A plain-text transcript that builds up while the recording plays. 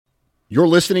You're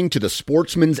listening to the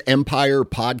Sportsman's Empire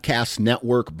Podcast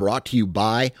Network, brought to you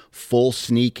by Full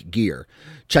Sneak Gear.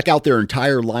 Check out their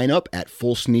entire lineup at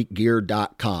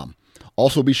fullsneakgear.com.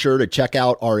 Also be sure to check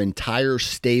out our entire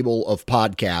stable of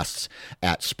podcasts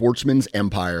at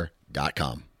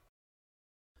sportsmansempire.com.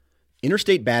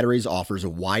 Interstate Batteries offers a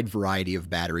wide variety of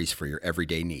batteries for your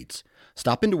everyday needs.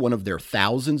 Stop into one of their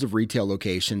thousands of retail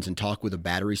locations and talk with a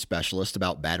battery specialist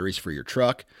about batteries for your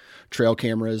truck, trail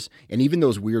cameras, and even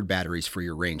those weird batteries for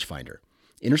your rangefinder.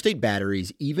 Interstate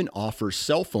Batteries even offers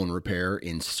cell phone repair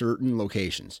in certain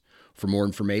locations. For more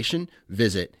information,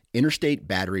 visit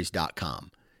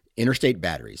interstatebatteries.com. Interstate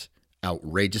Batteries,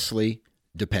 outrageously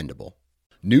dependable.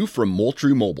 New from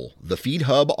Moultrie Mobile, the Feed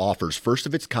Hub offers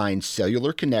first-of-its-kind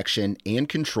cellular connection and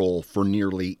control for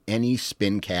nearly any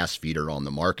spin cast feeder on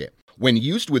the market. When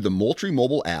used with the Moultrie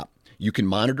Mobile app, you can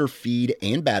monitor feed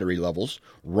and battery levels,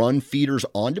 run feeders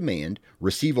on demand,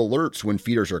 receive alerts when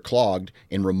feeders are clogged,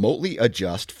 and remotely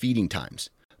adjust feeding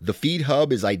times. The Feed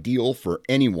Hub is ideal for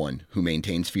anyone who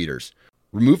maintains feeders.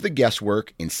 Remove the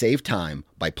guesswork and save time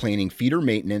by planning feeder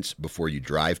maintenance before you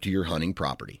drive to your hunting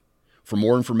property. For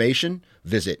more information,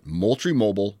 visit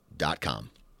MoultrieMobile.com.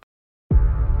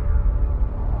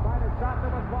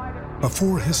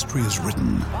 Before history is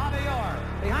written,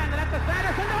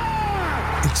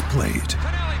 it's played.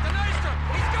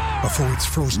 Before it's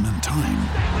frozen in time,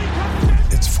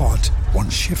 it's fought one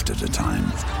shift at a time.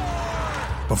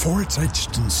 Before it's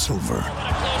etched in silver,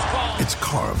 it's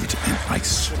carved in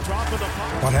ice.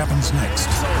 What happens next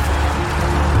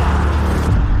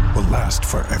will last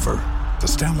forever. The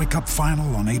Stanley Cup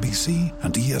Final on ABC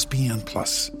and ESPN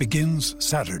Plus begins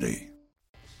Saturday.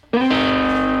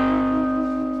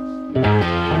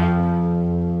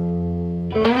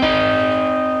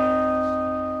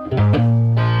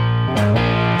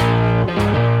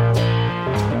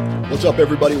 What's up,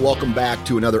 everybody? Welcome back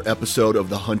to another episode of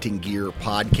the Hunting Gear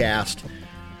Podcast.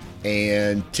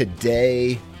 And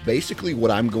today, basically what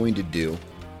I'm going to do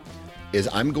is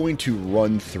I'm going to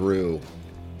run through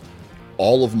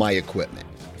all of my equipment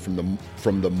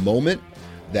from the moment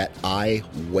that I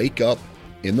wake up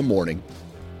in the morning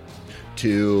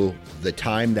to the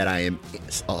time that I am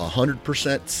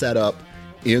 100% set up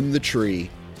in the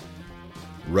tree,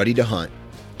 ready to hunt.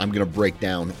 I'm going to break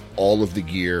down all of the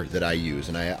gear that I use,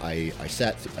 and I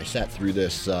sat through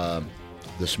this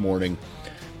this morning,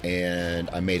 and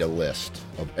I made a list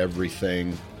of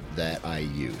everything that I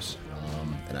use,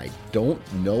 and I don't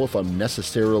know if I'm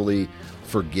necessarily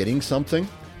forgetting something.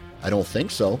 I don't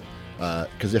think so,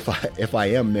 because if I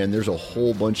am, man, there's a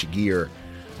whole bunch of gear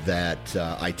that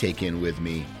I take in with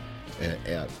me.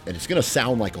 And it's going to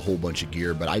sound like a whole bunch of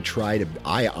gear, but I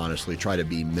honestly try to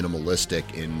be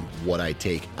minimalistic in what I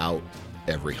take out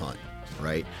every hunt,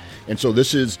 right? And so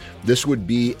this would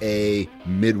be a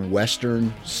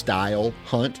Midwestern style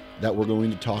hunt that we're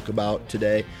going to talk about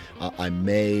today. I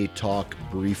may talk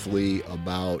briefly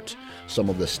about some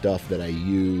of the stuff that I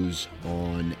use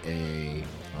on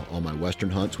my Western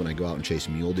hunts when I go out and chase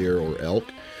mule deer or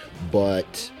elk,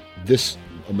 but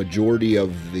a majority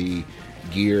of the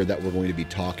gear that we're going to be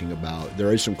talking about,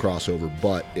 there is some crossover,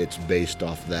 but it's based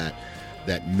off that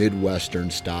Midwestern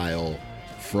style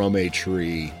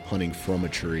hunting from a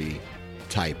tree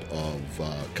type of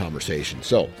conversation.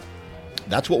 So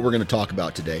that's what we're going to talk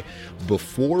about today.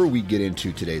 Before we get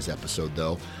into today's episode,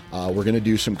 though, we're going to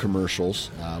do some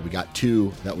commercials. We got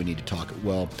two that we need to talk.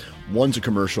 Well, one's a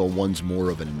commercial, one's more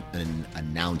of an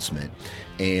announcement.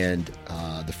 And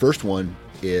the first one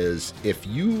is, if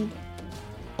you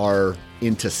are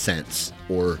into scents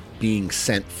or being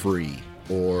scent free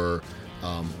or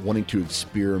wanting to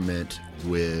experiment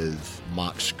with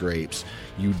mock scrapes,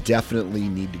 you definitely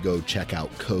need to go check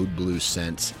out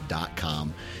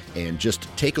codebluescents.com and just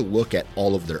take a look at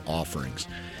all of their offerings.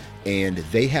 And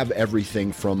they have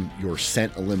everything from your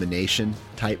scent elimination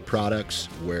type products,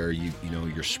 where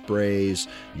your sprays,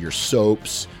 your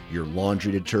soaps, your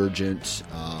laundry detergents,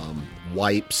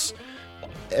 wipes,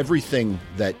 everything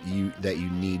that you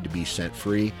need to be scent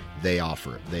free, they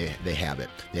offer it. They have it.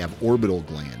 They have orbital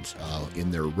glands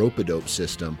in their Rope-A-Dope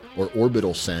system, or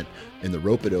orbital scent in the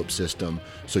Rope-A-Dope system,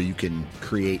 so you can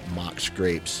create mock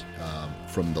scrapes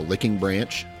from the licking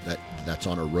branch that's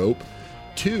on a rope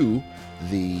to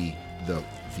the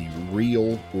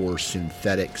real or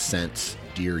synthetic scents,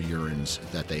 deer urines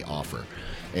that they offer.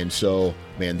 And so,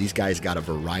 man, these guys got a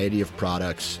variety of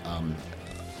products.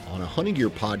 On a Hunting Gear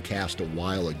podcast a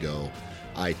while ago,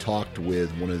 I talked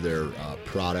with one of their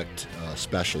product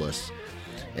specialists,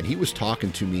 and he was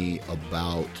talking to me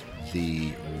about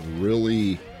the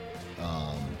really,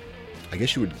 I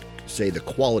guess you would say the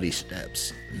quality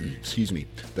steps,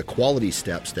 the quality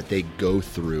steps that they go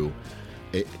through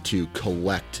to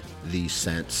collect these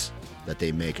scents that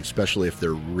they make, especially if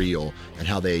they're real, and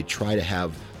how they try to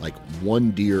have like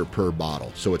one deer per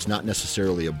bottle. So it's not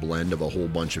necessarily a blend of a whole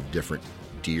bunch of different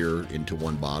deer into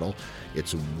one bottle.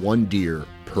 It's one deer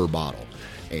per bottle.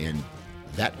 And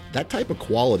that type of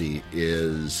quality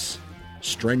is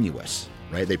strenuous,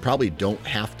 right? They probably don't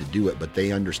have to do it, but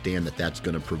they understand that that's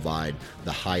going to provide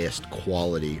the highest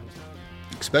quality,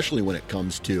 especially when it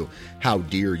comes to how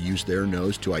deer use their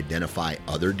nose to identify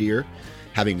other deer.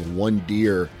 Having one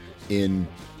deer in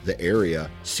the area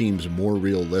seems more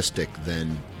realistic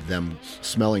than them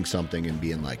smelling something and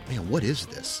being like, man, what is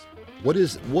this? What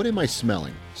am I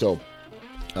smelling? So,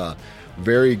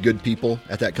 very good people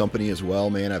at that company as well,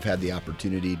 man. I've had the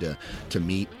opportunity to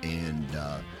meet and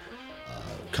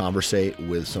conversate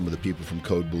with some of the people from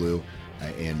Code Blue,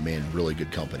 and man, really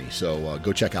good company. So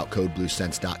go check out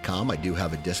codebluescents.com. I do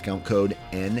have a discount code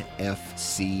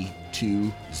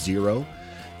NFC20,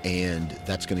 and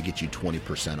that's going to get you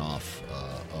 20% off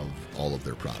of all of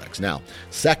their products. Now,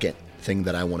 second thing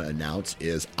that I want to announce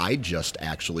is I just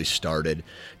actually started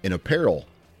an apparel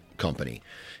company.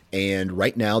 And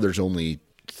right now there's only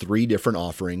 3 different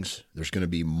offerings. There's going to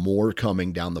be more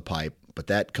coming down the pipe, but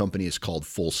that company is called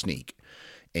Full Sneak.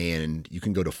 And you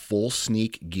can go to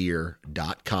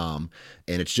fullsneakgear.com,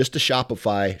 and it's just a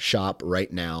Shopify shop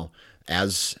right now.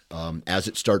 As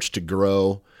it starts to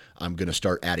grow, I'm going to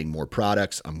start adding more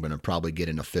products. I'm going to probably get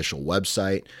an official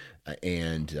website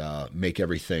and make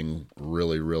everything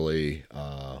really, really,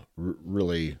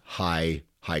 really high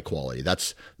quality.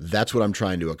 That's what I'm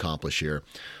trying to accomplish here.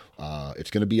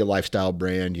 It's going to be a lifestyle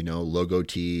brand, logo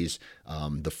tees.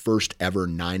 The first ever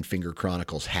 9 Finger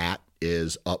Chronicles hat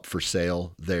is up for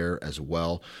sale there as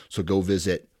well. So go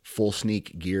visit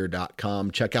fullsneakgear.com.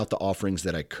 Check out the offerings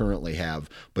that I currently have,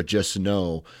 but just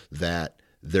know that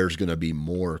there's going to be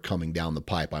more coming down the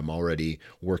pipe. I'm already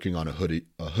working on a hoodie.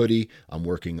 I'm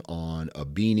working on a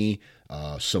beanie,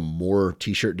 some more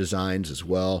t-shirt designs as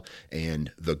well.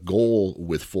 And the goal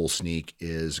with Full Sneak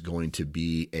is going to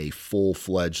be a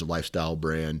full-fledged lifestyle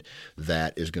brand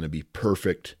that is going to be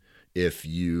perfect if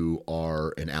you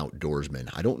are an outdoorsman.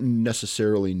 I don't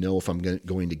necessarily know if I'm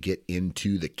going to get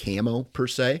into the camo per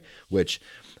se, which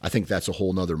I think that's a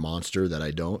whole nother monster that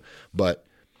I don't, but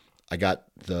I got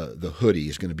the hoodie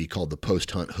is going to be called the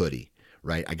post-hunt hoodie,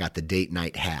 right? I got the date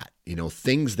night hat,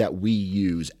 things that we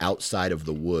use outside of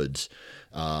the woods.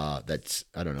 That's,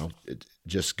 I don't know, it's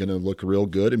just going to look real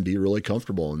good and be really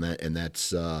comfortable, and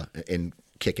that's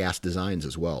kick-ass designs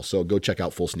as well. So go check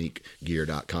out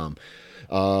fullsneakgear.com.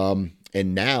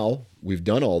 And now we've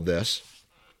done all this,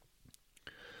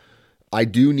 I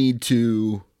do need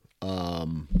to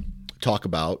talk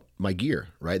about my gear,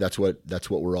 right? That's what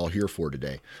we're all here for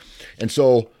today. And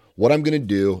so what I'm going to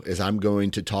do is I'm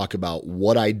going to talk about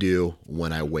what I do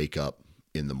when I wake up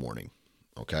in the morning.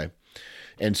 Okay.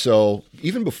 And so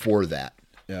even before that,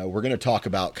 we're going to talk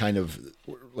about kind of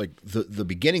like the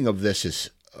beginning of this is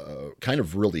kind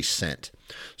of really scent.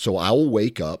 So I will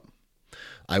wake up,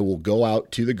 I will go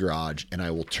out to the garage, and I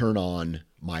will turn on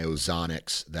my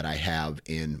Ozonics that I have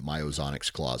in my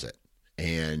Ozonics closet.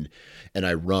 And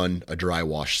I run a dry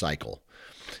wash cycle.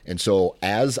 And so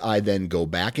as I then go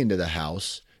back into the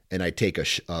house and I take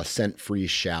a scent-free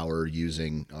shower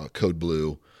using Code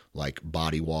Blue, like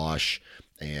body wash,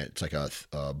 and it's like a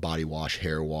body wash,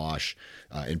 hair wash,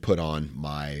 and put on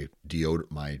my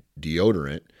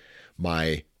deodorant,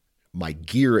 my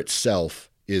gear itself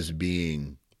is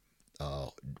being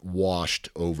washed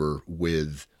over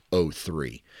with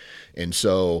O3. And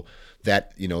so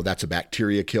that, that's a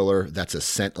bacteria killer. That's a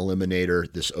scent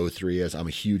eliminator. This O3 is. I'm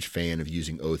a huge fan of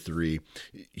using O3.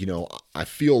 I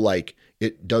feel like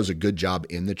it does a good job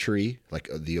in the tree. Like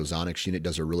the Ozonics unit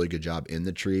does a really good job in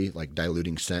the tree, like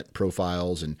diluting scent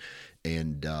profiles and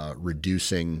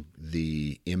reducing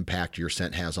the impact your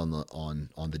scent has on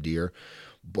the deer.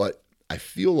 But I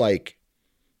feel like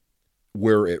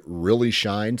where it really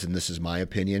shines, and this is my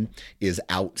opinion, is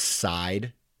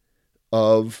outside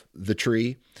of the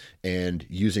tree and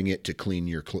using it to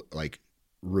clean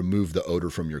remove the odor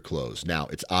from your clothes. Now,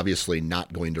 it's obviously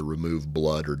not going to remove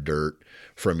blood or dirt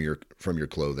from your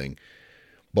clothing,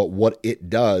 but what it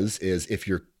does is if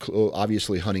your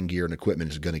obviously hunting gear and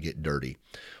equipment is going to get dirty.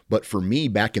 But for me,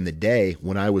 back in the day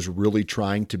when I was really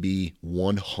trying to be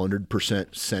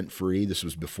 100% scent free, this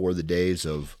was before the days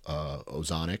of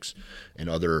Ozonics and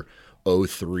other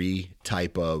O3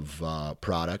 type of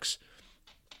products,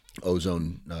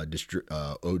 ozone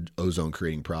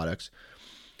creating products,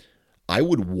 I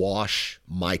would wash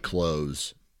my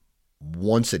clothes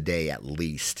once a day at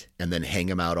least, and then hang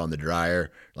them out on the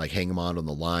dryer, like hang them out on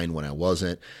the line when I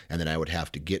wasn't. And then I would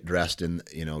have to get dressed and,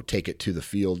 take it to the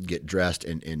field, get dressed.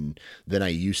 And then I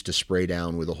used to spray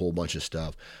down with a whole bunch of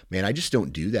stuff. Man, I just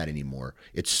don't do that anymore.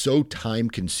 It's so time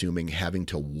consuming having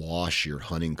to wash your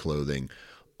hunting clothing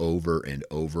over and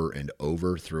over and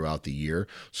over throughout the year.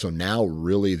 So now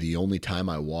really the only time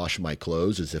I wash my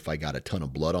clothes is if I got a ton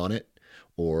of blood on it,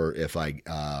 or if I,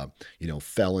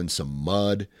 fell in some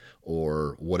mud,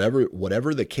 or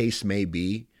whatever the case may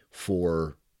be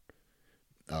for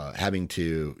having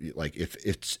to, like, if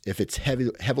it's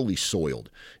heavily soiled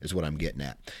is what I'm getting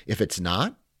at. If it's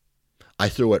not, I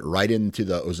throw it right into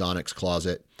the Ozonics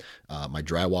closet, my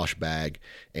dry wash bag,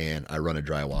 and I run a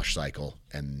dry wash cycle,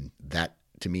 and that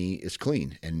to me is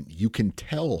clean. And you can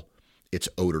tell it's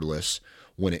odorless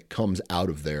when it comes out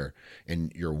of there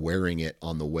and you're wearing it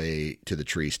on the way to the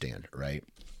tree stand, right?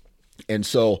 And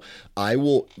so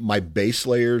my base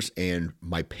layers and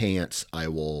my pants, I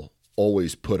will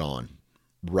always put on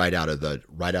right out of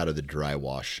the dry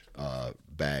wash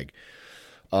bag.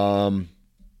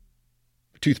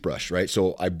 Toothbrush, right?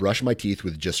 So I brush my teeth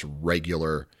with just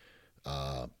regular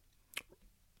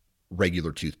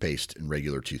toothpaste and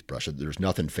regular toothbrush. There's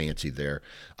nothing fancy there.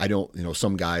 I don't,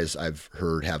 some guys I've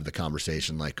heard have the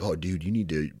conversation like, oh dude, you need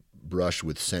to brush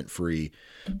with scent-free.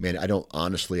 Man, I don't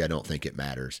think it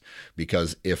matters,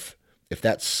 because if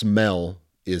that smell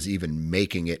is even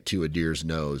making it to a deer's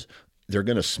nose, they're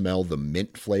going to smell the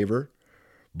mint flavor,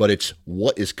 but it's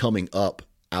what is coming up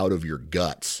out of your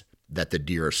guts that the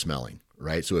deer are smelling,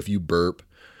 right? So if you burp,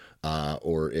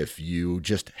 or if you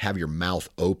just have your mouth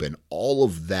open, all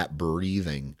of that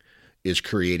breathing is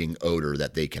creating odor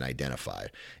that they can identify.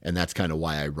 And that's kind of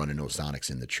why I run an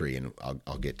Ozonics in the tree, and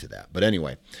I'll get to that. But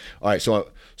anyway, all right,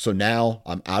 so now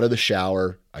I'm out of the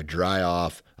shower, I dry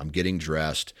off, I'm getting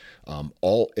dressed.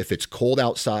 If it's cold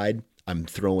outside, I'm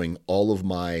throwing all of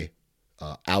my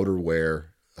outerwear,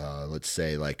 let's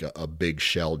say like a big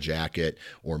shell jacket,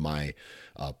 or my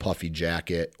puffy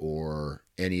jacket, or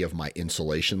any of my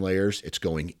insulation layers, it's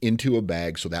going into a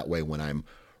bag. So that way when I'm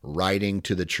riding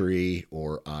to the tree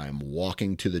or I'm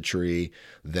walking to the tree,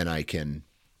 then I can,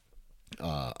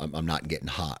 I'm not getting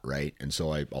hot, right? And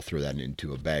so I'll throw that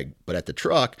into a bag. But at the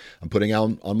truck, I'm putting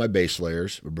on my base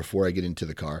layers before I get into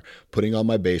the car, putting on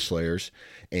my base layers,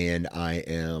 and I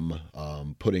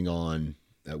am putting on,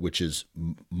 which is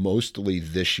mostly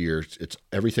this year, it's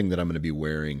everything that I'm going to be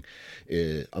wearing.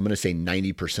 I'm going to say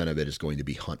 90% of it is going to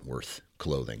be Huntworth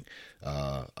clothing.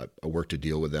 I worked a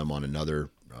deal with them on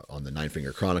on the Nine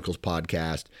Finger Chronicles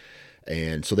podcast.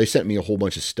 And so they sent me a whole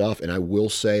bunch of stuff. And I will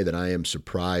say that I am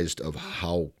surprised of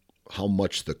how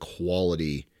much the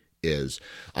quality is.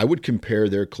 I would compare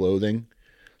their clothing.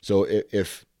 So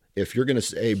if you're going to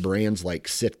say brands like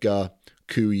Sitka,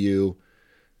 KUIU,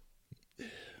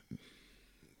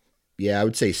 yeah, I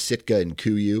would say Sitka and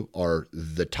KUIU are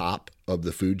the top of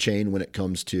the food chain when it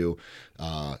comes to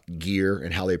gear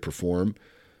and how they perform.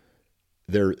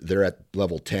 They're at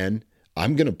level 10.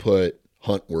 I'm going to put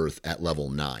Huntworth at level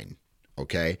 9.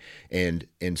 Okay. And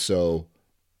so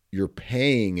you're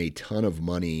paying a ton of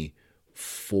money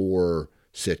for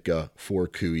Sitka, for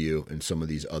KUIU, and some of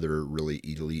these other really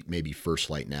elite, maybe First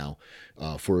Light now,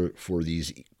 for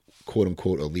these quote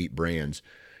unquote elite brands.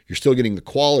 You're still getting the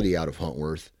quality out of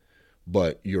Huntworth,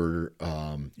 but you're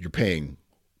paying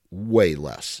way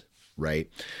less, right?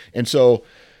 And so,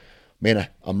 man,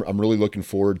 I'm really looking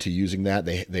forward to using that.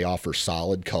 They offer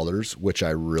solid colors, which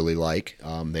I really like.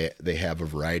 They have a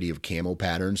variety of camo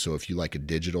patterns. So if you like a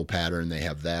digital pattern, they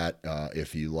have that.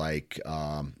 If you like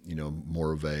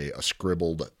more of a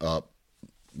scribbled up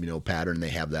pattern, they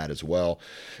have that as well.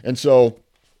 And so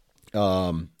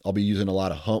I'll be using a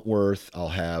lot of Huntworth. I'll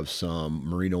have some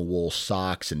merino wool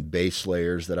socks and base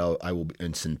layers that I will,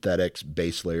 and synthetics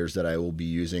base layers that I will be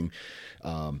using.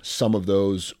 Some of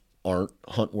those aren't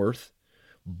Huntworth,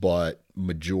 but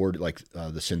majority, like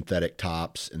the synthetic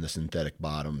tops and the synthetic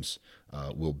bottoms,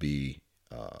 won't be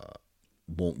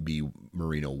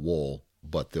merino wool,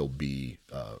 but they'll be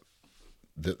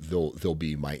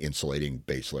my insulating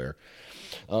base layer.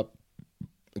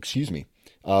 Excuse me.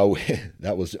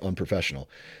 That was unprofessional.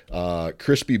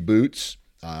 Crispy boots.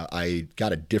 I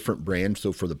got a different brand.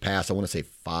 So for the past, I want to say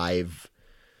 5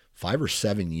 or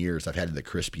 7 years, I've had the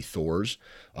Crispy Thors.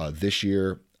 This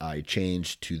year I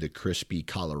changed to the Crispy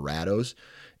Colorados,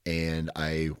 and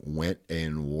I went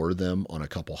and wore them on a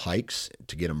couple hikes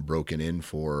to get them broken in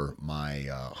for my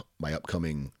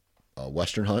upcoming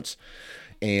Western hunts.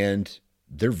 And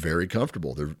they're very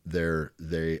comfortable.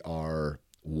 They are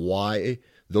why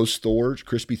those Thors,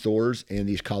 Crispy Thors, and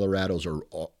these Colorados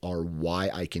are why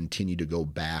I continue to go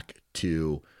back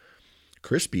to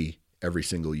Crispy every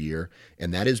single year,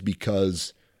 and that is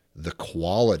because the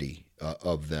quality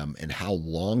of them and how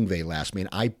long they last. Man,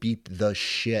 I beat the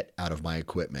shit out of my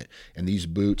equipment, and these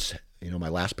boots, my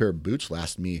last pair of boots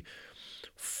last me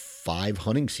 5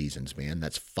 hunting seasons, man.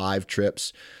 That's 5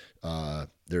 trips.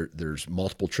 There's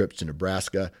multiple trips to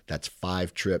Nebraska. That's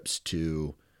 5 trips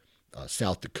to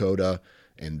South Dakota,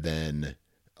 and then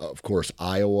of course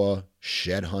Iowa,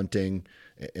 shed hunting.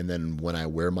 And then when I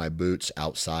wear my boots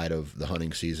outside of the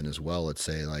hunting season as well, let's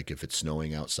say like if it's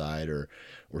snowing outside or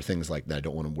things like that, I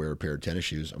don't want to wear a pair of tennis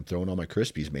shoes. I'm throwing on my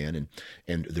Crispies, man,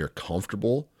 and they're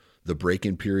comfortable. The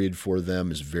break-in period for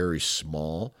them is very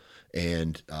small,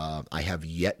 and I have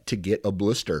yet to get a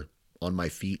blister on my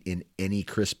feet in any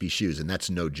Crispy shoes, and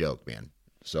that's no joke, man.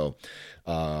 So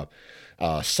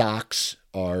socks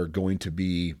are going to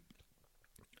be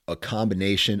a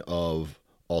combination of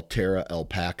Altera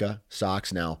alpaca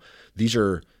socks. Now, these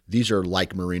are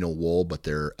like merino wool, but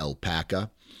they're alpaca,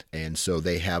 and so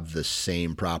they have the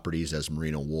same properties as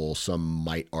merino wool. Some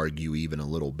might argue even a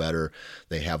little better.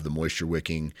 They have the moisture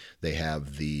wicking. They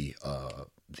have the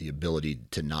ability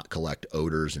to not collect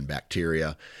odors and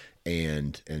bacteria,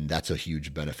 and that's a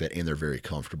huge benefit. And they're very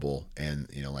comfortable, and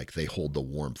like they hold the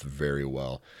warmth very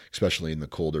well, especially in the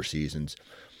colder seasons.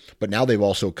 But now they've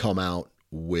also come out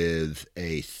with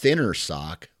a thinner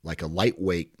sock, like a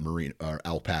lightweight merino or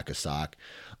alpaca sock.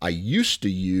 I used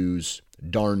to use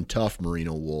Darn Tough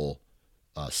merino wool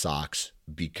socks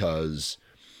because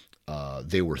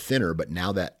they were thinner, but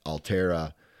now that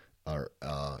Altera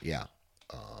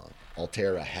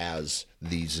has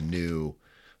these new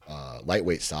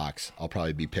lightweight socks, I'll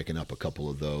probably be picking up a couple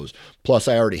of those. Plus,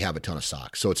 I already have a ton of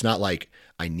socks, so it's not like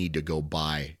I need to go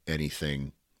buy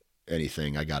anything.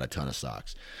 I got a ton of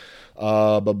socks.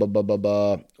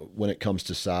 When it comes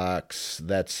to socks,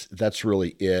 that's really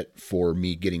it for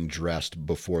me getting dressed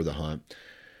before the hunt.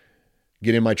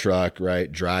 Get in my truck, right?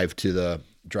 Drive to the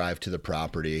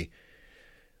property.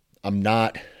 I'm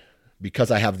not,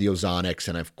 because I have the Ozonics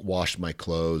and I've washed my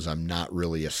clothes, I'm not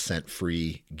really a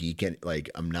scent-free geek. Like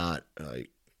I'm not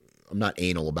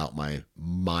anal about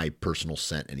my personal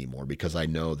scent anymore, because I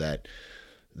know that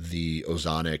the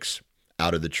Ozonics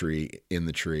out of the tree, in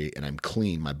the tree, and I'm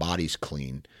clean, my body's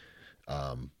clean,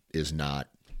 I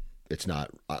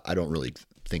don't really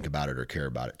think about it or care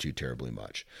about it too terribly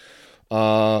much.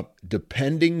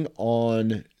 Depending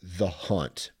on the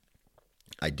hunt,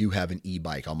 I do have an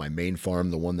e-bike on my main farm,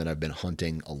 the one that I've been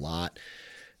hunting a lot.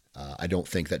 I don't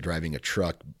think that driving a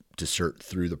truck to sort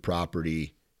through the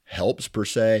property helps per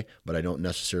se, but I don't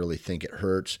necessarily think it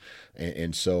hurts.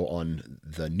 And so on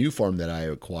the new farm that I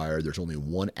acquired, there's only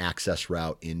one access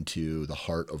route into the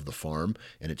heart of the farm,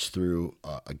 and it's through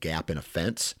a gap in a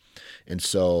fence. And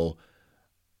so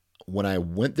when I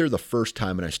went there the first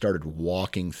time and I started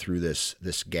walking through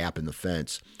this gap in the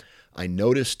fence, I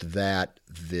noticed that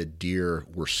the deer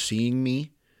were seeing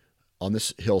me on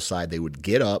this hillside. They would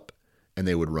get up and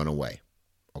they would run away.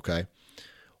 Okay.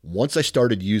 Once I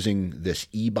started using this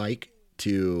e-bike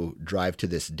to drive to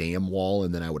this dam wall,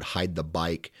 and then I would hide the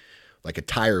bike, like a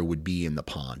tire would be in the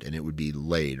pond and it would be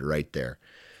laid right there.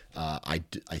 I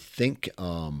think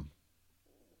that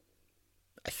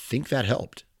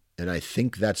helped. And I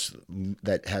think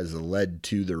that has led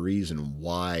to the reason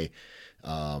why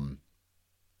I'm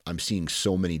seeing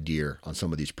so many deer on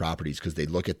some of these properties, because they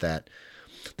look at that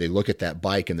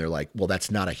bike and they're like, well,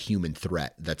 that's not a human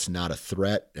threat. That's not a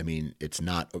threat. I mean, it's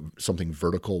not something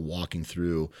vertical walking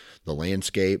through the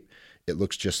landscape. It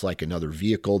looks just like another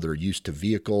vehicle. They're used to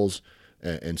vehicles.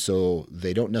 And so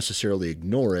they don't necessarily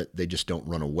ignore it. They just don't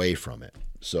run away from it.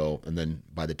 So, and then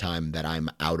by the time that I'm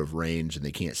out of range and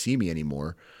they can't see me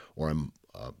anymore, or I'm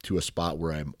to a spot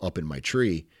where I'm up in my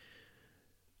tree,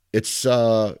 it's,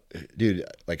 dude,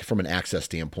 like from an access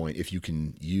standpoint, if you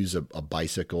can use a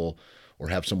bicycle or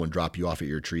have someone drop you off at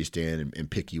your tree stand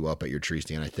and pick you up at your tree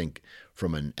stand, I think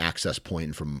from an access point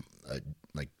and from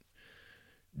like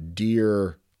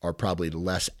deer are probably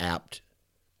less apt.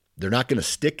 They're not going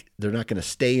to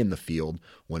stay in the field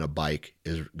when a bike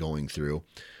is going through,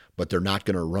 but they're not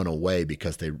going to run away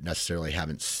because they necessarily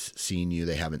haven't seen you.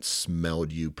 They haven't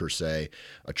smelled you per se.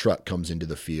 A truck comes into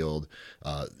the field.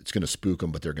 It's going to spook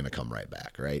them, but they're going to come right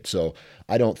back. Right. So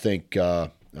I don't think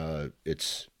I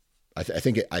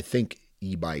think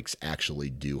e-bikes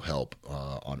actually do help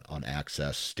on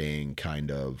access, staying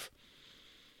kind of,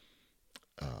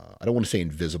 I don't want to say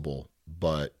invisible,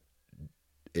 but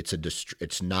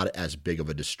it's not as big of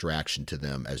a distraction to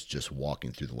them as just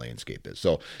walking through the landscape is.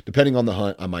 So depending on the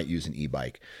hunt, I might use an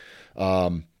e-bike.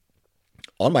 On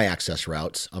my access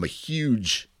routes, I'm a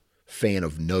huge fan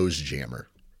of Nose Jammer.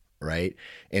 right?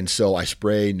 And so I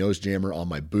spray nose jammer on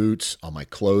my boots, on my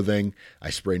clothing. I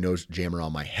spray nose jammer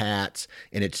on my hats.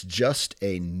 And it's just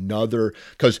another,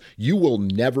 because you will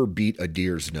never beat a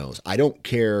deer's nose. I don't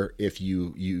care if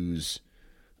you use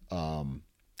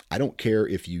ozonics. I don't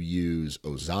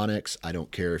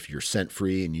care if you're scent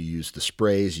free and you use the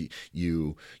sprays.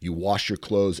 You wash your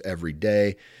clothes every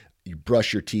day. You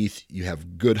brush your teeth. You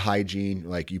have good hygiene.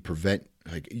 Like you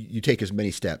take as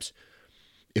many steps.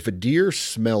 If a deer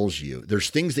smells you, there's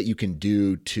things that you can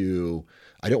do to,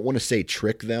 I don't want to say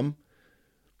trick them,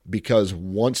 because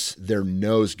once their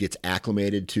nose gets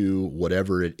acclimated to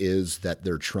whatever it is that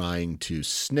they're trying to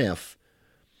sniff,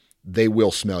 they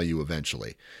will smell you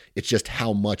eventually. It's just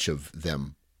how much of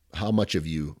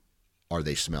you are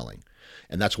they smelling?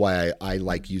 And that's why I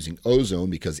like using ozone,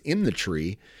 because in the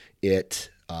tree, it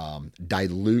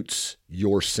dilutes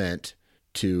your scent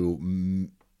to,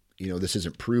 this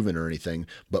isn't proven or anything,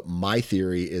 but my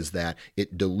theory is that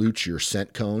it dilutes your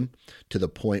scent cone to the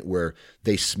point where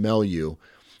they smell you,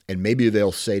 and maybe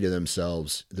they'll say to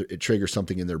themselves, it triggers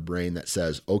something in their brain that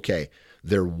says, okay,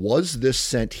 there was this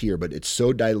scent here, but it's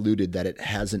so diluted that it's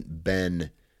been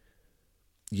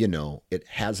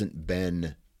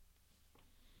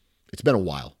a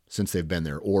while since they've been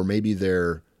there, or maybe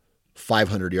they're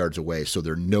 500 yards away, so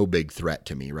they're no big threat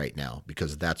to me right now,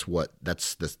 because that's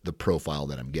the profile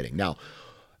that I'm getting. Now,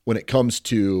 when it comes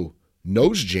to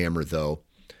nose jammer, though,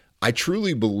 I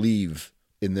truly believe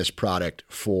in this product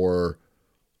for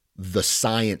the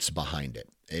science behind it,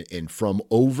 and from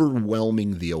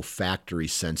overwhelming the olfactory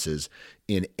senses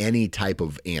in any type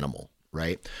of animal,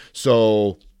 right?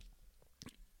 So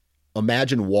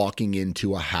imagine walking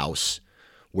into a house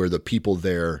where the people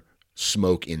there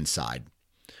smoke inside.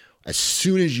 As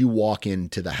soon as you walk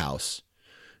into the house,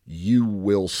 you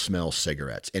will smell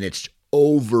cigarettes, and it's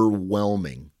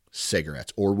overwhelming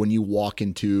cigarettes. Or when you walk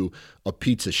into a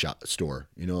pizza store,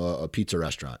 a pizza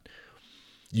restaurant,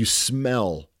 you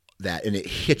smell that and it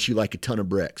hits you like a ton of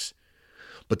bricks.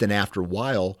 But then after a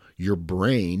while, your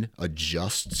brain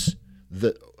adjusts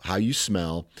how you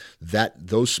smell, that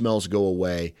those smells go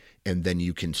away, and then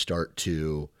you can start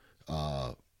to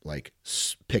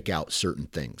pick out certain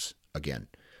things again.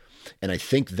 And I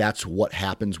think that's what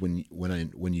happens when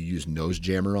you use nose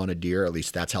jammer on a deer. At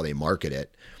least that's how they market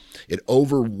it. It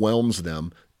overwhelms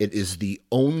them. It is the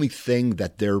only thing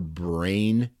that their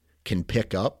brain can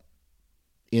pick up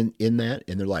in that.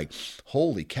 And they're like,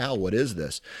 holy cow, what is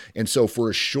this? And so for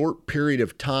a short period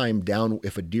of time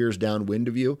if a deer's downwind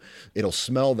of you, it'll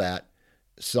smell that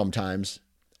sometimes.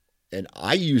 And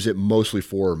I use it mostly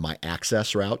for my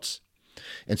access routes.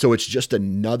 And so it's just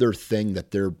another thing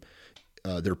that they're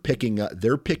picking up.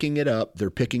 They're picking it up. They're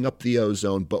picking up the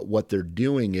ozone, but what they're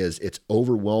doing is it's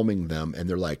overwhelming them, and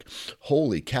they're like,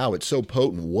 "Holy cow! It's so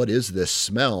potent. What is this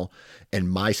smell?" And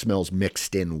my smell's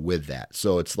mixed in with that,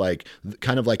 so it's like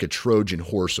kind of like a Trojan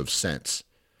horse of scents,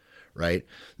 right?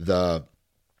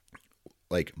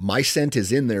 My scent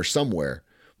is in there somewhere,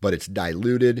 but it's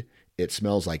diluted. It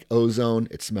smells like ozone.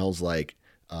 It smells like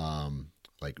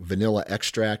vanilla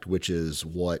extract, which is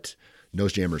what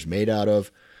nose jammer is made out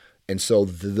of. And so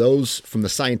those, from the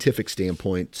scientific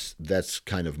standpoint, that's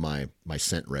kind of my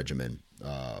scent regimen.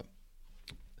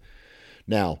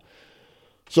 Now,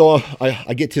 so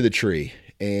I get to the tree,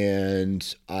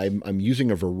 and I'm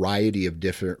using a variety of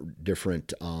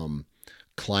different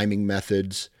climbing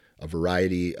methods, a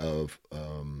variety of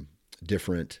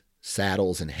different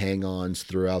saddles and hang-ons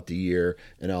throughout the year,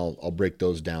 and I'll break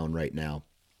those down right now.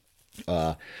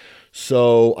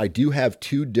 So I do have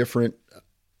two different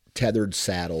tethered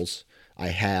saddles. I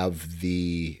have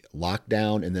the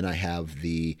Lockdown, and then I have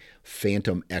the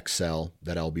Phantom XL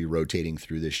that I'll be rotating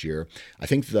through this year. I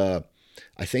think the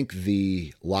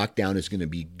Lockdown is going to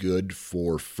be good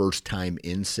for first time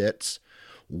in-sits,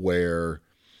 where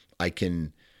I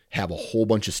can have a whole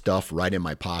bunch of stuff right in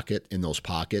my pocket, in those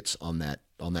pockets on that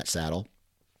saddle.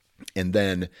 And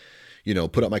then,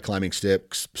 put up my climbing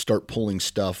sticks, start pulling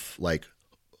stuff like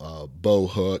bow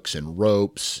hooks and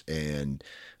ropes and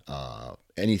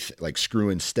anything like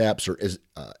screw-in steps or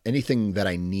anything that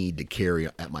I need to carry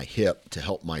at my hip to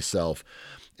help myself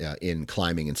in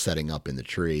climbing and setting up in the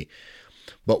tree.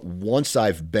 But once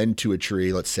I've been to a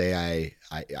tree, let's say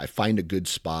I find a good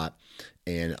spot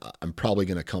and I'm probably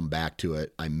going to come back to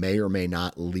it. I may or may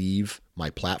not leave my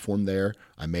platform there.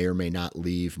 I may or may not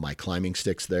leave my climbing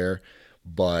sticks there.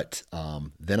 But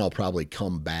then I'll probably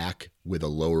come back with a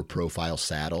lower profile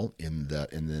saddle and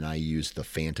then I use the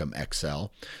Phantom XL.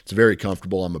 It's very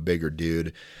comfortable. I'm a bigger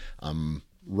dude. I'm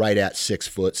right at 6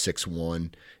 foot,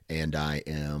 6'1", and I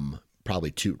am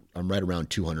I'm right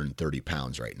around 230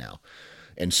 pounds right now.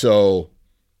 And so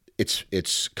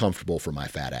it's comfortable for my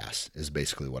fat ass is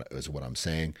basically what I'm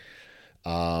saying.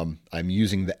 I'm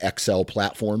using the XL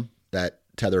platform that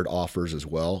Tethered offers as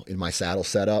well in my saddle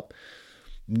setup.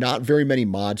 Not very many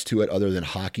mods to it other than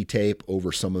hockey tape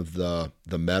over some of the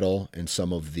metal and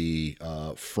some of the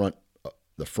front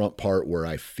part where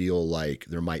I feel like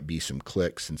there might be some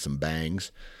clicks and some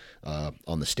bangs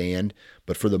on the stand.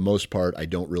 But for the most part, I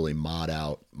don't really mod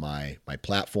out my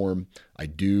platform. I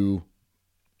do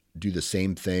the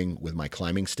same thing with my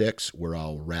climbing sticks where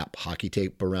I'll wrap hockey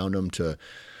tape around them to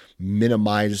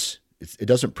minimize. It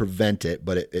doesn't prevent it,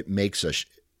 but it makes a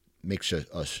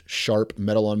sharp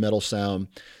metal on metal sound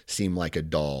seem like a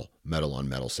dull metal on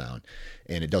metal sound,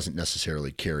 and it doesn't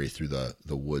necessarily carry through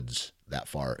the woods that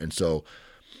far. And so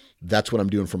that's what I'm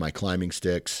doing for my climbing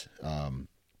sticks,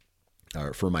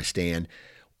 or for my stand.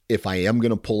 If I am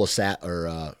going to pull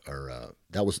that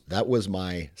was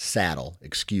my saddle,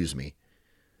 excuse me.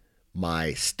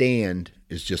 My stand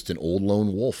is just an old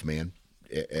Lone Wolf, man.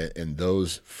 And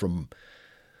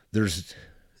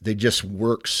they just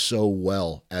work so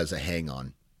well as a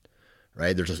hang-on,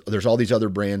 right? There's all these other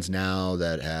brands now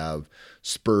that have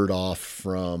spurred off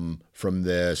from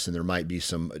this, and there might be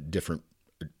some different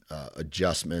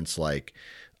adjustments like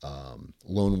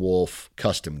Lone Wolf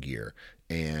Custom Gear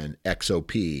and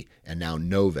XOP and now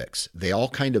Novix. They all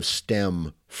kind of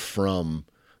stem from,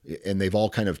 and they've all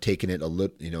kind of taken it a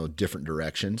little, different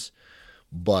directions.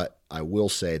 But I will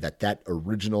say that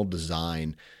original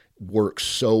design works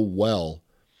so well.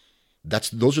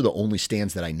 Those are the only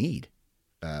stands that I need.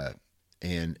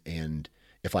 And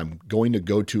if I'm going to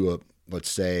go to let's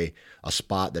say a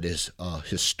spot that is a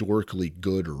historically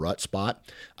good rut spot,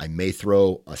 I may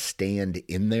throw a stand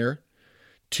in there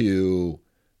to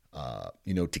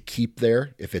keep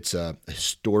there. If it's a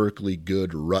historically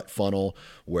good rut funnel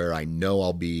where I know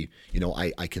I'll be,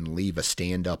 I can leave a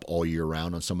stand up all year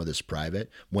round on some of this private.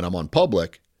 When I'm on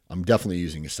public, I'm definitely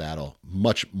using a saddle,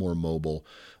 much more mobile.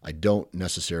 I don't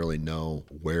necessarily know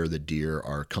where the deer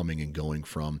are coming and going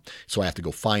from, so I have to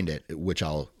go find it, which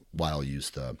I'll use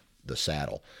the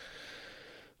saddle.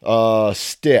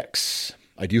 Sticks.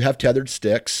 I do have tethered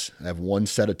sticks. I have one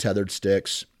set of tethered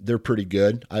sticks. They're pretty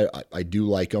good. I do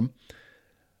like them.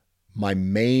 My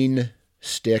main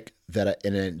stick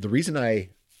and the reason I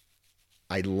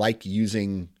like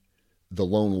using the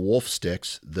Lone Wolf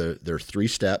sticks, they're 3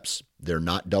 steps. They're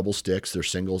not double sticks. They're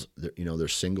singles. They're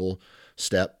single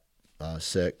step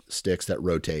sticks that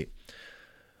rotate.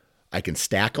 I can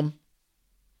stack them.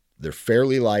 They're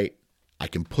fairly light. I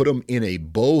can put them in a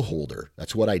bow holder.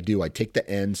 That's what I do. I take the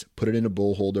ends, put it in a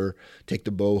bow holder, take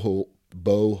the bow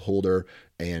holder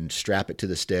and strap it to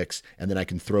the sticks, and then I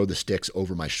can throw the sticks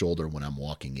over my shoulder when I'm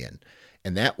walking in.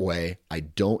 And that way, I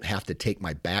don't have to take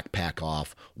my backpack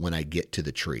off when I get to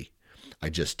the tree. I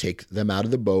just take them out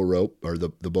of the bow rope or the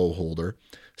bow holder,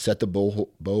 set the bow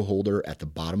holder at the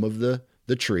bottom of the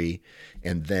tree,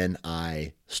 and then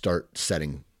I start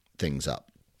setting things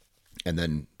up. And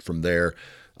then from there,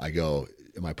 I go,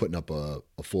 am I putting up a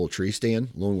full tree stand,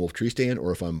 Lone Wolf tree stand,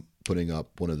 or if I'm putting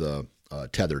up one of the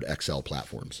tethered XL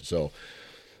platforms. So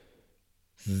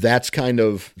that's kind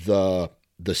of the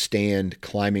stand,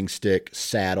 climbing stick,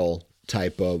 saddle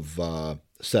type of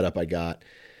setup I got.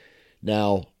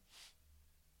 Now,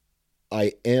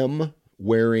 I am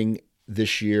wearing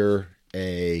this year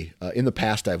in the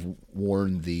past I've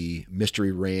worn the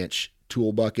Mystery Ranch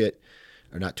tool bucket,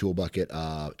 or not tool bucket,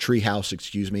 Treehouse,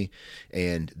 excuse me.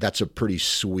 And that's a pretty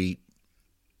sweet,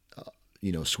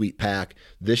 sweet pack.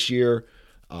 This year,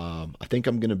 I think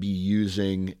I'm going to be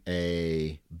using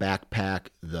a backpack,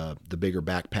 the bigger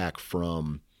backpack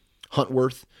from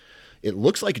Huntworth. It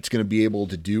looks like it's going to be able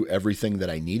to do everything that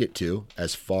I need it to,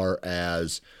 as far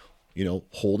as,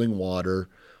 holding water,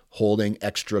 holding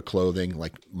extra clothing,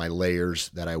 like my layers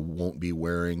that I won't be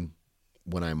wearing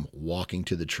when I'm walking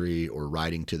to the tree or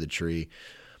riding to the tree.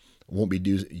 I won't be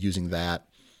using that,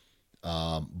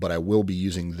 but I will be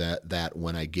using that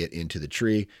when I get into the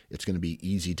tree. It's going to be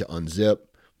easy to unzip,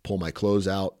 pull my clothes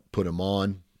out, put them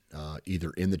on, either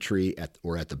in the tree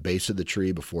or at the base of the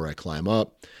tree before I climb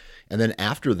up. And then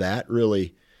after that,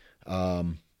 really,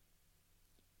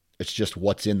 it's just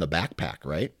what's in the backpack,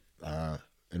 right?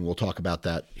 And we'll talk about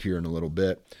that here in a little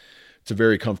bit. It's a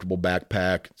very comfortable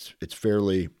backpack.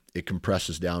 It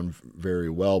compresses down very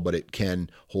well, but it can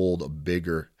hold a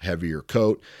bigger, heavier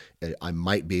coat. I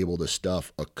might be able to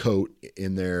stuff a coat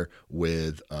in there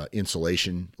with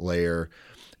insulation layer.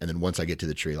 And then once I get to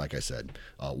the tree, like I said,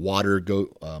 my water,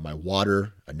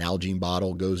 a Nalgene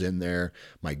bottle goes in there.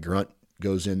 My grunt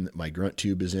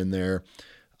tube is in there.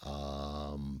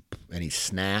 Any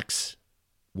snacks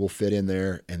will fit in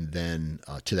there. And then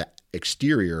to the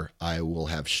exterior, I will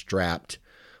have strapped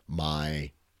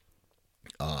my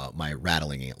my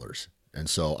rattling antlers. And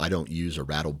so I don't use a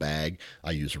rattle bag.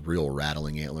 I use real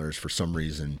rattling antlers. For some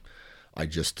reason, I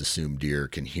just assume deer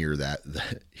can hear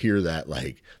that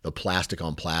like the plastic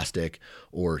on plastic,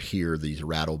 or hear these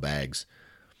rattle bags.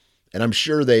 And I'm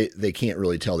sure they can't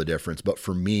really tell the difference. But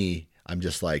for me, I'm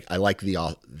just like, I like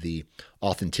the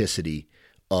authenticity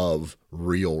of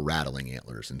real rattling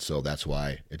antlers. And so that's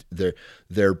why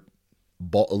they're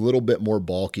a little bit more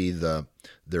bulky.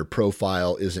 Their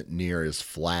profile isn't near as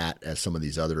flat as some of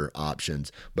these other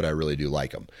options, but I really do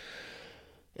like them.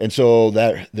 And so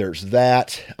there's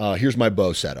that. Here's my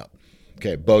bow setup.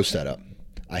 Okay, bow setup.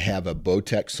 I have a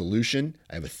Bowtech Solution.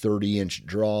 I have a 30-inch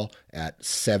draw at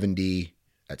 70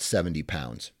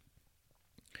 pounds.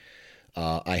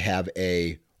 I have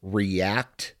a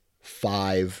React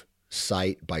 5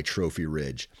 sight by Trophy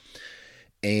Ridge.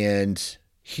 And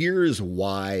here's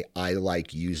why I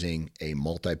like using a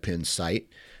multi-pin sight.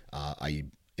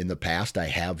 In the past, I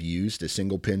have used a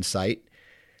single pin sight.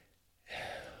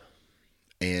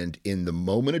 And in the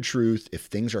moment of truth, if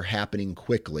things are happening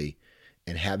quickly,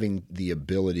 and having the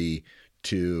ability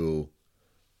to,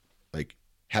 like,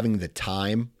 having the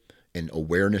time and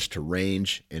awareness to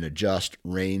range and adjust,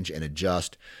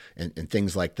 and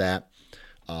things like that,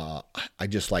 I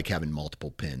just like having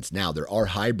multiple pins. Now, there are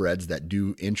hybrids that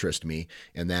do interest me,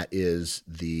 and that is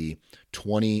the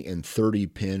 20 and 30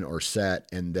 pin or set,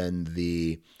 and then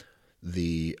the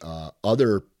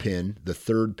other pin, the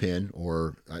third pin,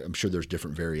 or I'm sure there's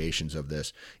different variations of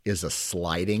this, is a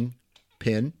sliding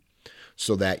pin,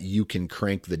 so that you can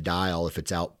crank the dial if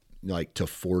it's out like to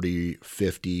 40,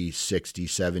 50, 60,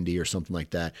 70 or something like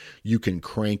that. You can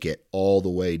crank it all the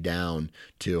way down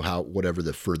to whatever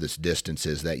the furthest distance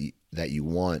is that you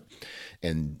want.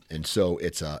 And so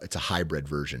it's a hybrid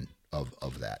version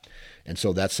of that. And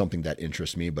so that's something that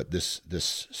interests me, but this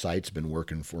sight's been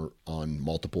working on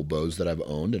multiple bows that I've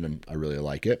owned, and I really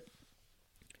like it.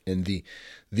 And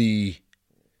the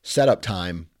setup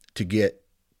time to get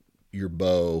your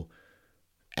bow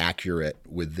accurate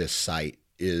with this sight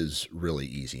is really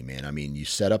easy, man. I mean, you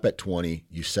set up at 20,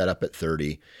 you set up at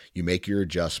 30, you make your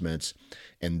adjustments,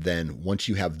 and then once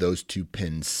you have those two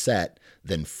pins set,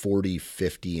 then 40,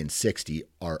 50, and 60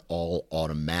 are all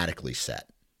automatically set.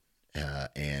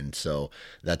 And so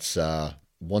that's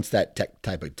once that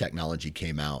type of technology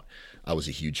came out, I was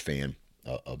a huge fan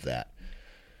of that.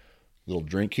 Little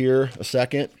drink here a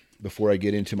second before I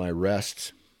get into my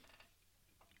rests.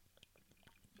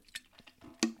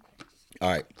 All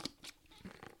right.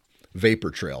 Vapor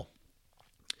Trail.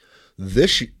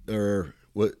 It's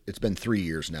been 3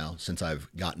 years now since I've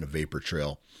gotten a Vapor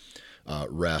Trail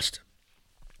rest.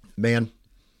 Man,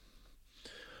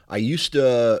 I used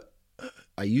to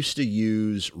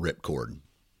use Ripcord.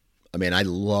 I mean, I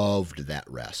loved that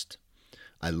rest.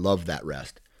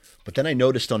 But then I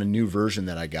noticed on a new version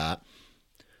that I got,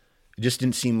 it just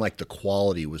didn't seem like the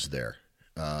quality was there.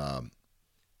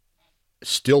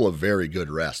 Still a very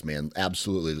good rest, man.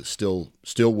 Absolutely. Still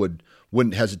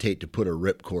wouldn't hesitate to put a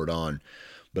Ripcord on.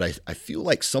 But I feel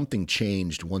like something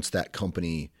changed once that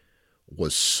company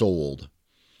was sold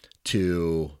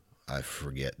to, I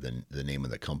forget the name of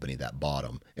the company that bought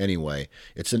them. Anyway,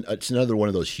 it's another one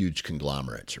of those huge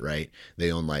conglomerates, right?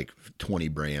 They own like 20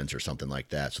 brands or something like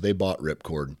that. So they bought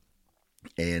Ripcord.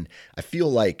 And I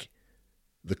feel like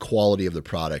the quality of the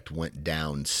product went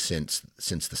down since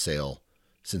the sale,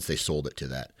 since they sold it to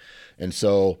that. And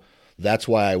so that's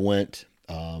why I went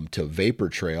to Vapor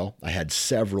Trail. I had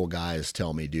several guys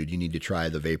tell me, dude, you need to try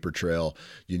the Vapor Trail.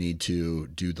 You need to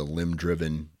do the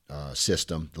limb-driven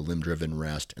system, the limb-driven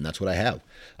rest. And that's what I have.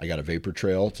 I got a Vapor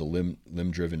Trail. It's a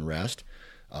limb-driven rest.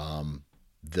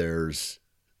 There's,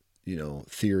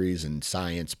 theories and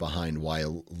science behind why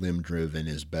limb-driven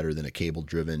is better than a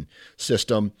cable-driven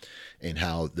system, and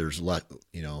how there's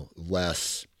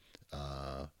less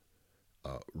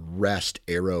rest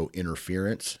arrow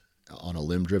interference on a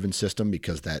limb-driven system,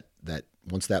 because that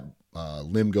once that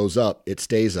limb goes up, it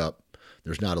stays up.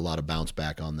 There's not a lot of bounce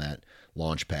back on that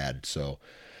launch pad. So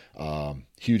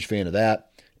huge fan of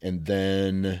that. And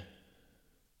then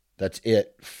that's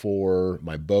it for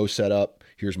my bow setup.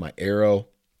 Here's my arrow.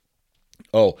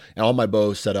 Oh, and on my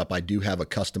bow setup, I do have a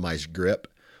customized grip,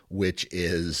 which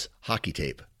is hockey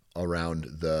tape around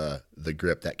the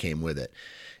grip that came with it.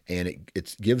 And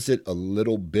it gives it a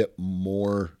little bit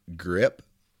more grip,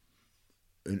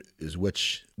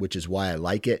 which is why I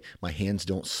like it. My hands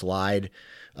don't slide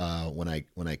when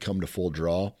I come to full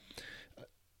draw,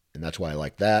 and that's why I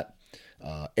like that.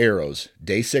 Arrows,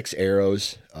 Day 6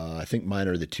 arrows. I think mine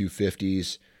are the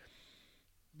 250s.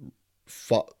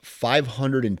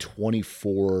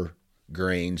 524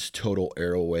 grains total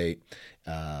arrow weight.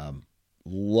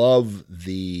 Love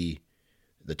the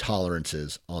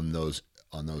tolerances on those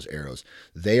arrows.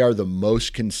 They are the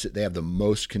most they have the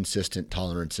most consistent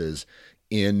tolerances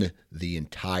in the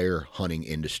entire hunting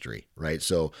industry, right?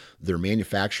 So their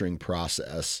manufacturing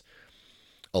process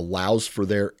allows for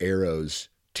their arrows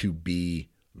to be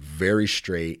very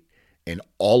straight and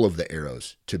all of the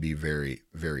arrows to be very,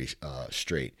 very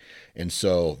straight. And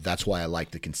so that's why I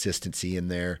like the consistency in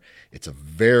there. It's a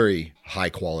very high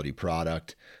quality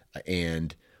product,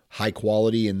 and high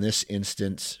quality in this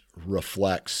instance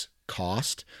reflects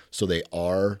cost. So they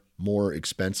are more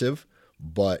expensive,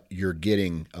 but you're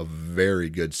getting a very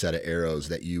good set of arrows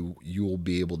that you will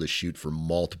be able to shoot for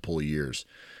multiple years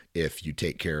if you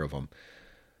take care of them.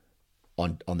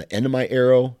 On the end of my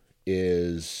arrow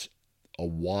is a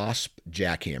Wasp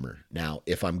jackhammer. Now,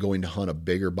 if I'm going to hunt a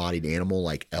bigger bodied animal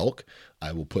like elk,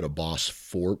 I will put a Boss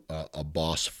 4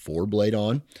 blade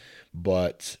on.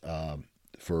 But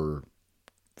for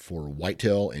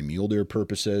whitetail and mule deer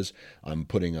purposes, I'm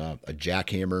putting a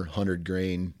jackhammer, 100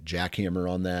 grain jackhammer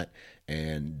on that,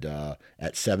 and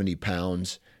at 70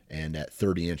 pounds and at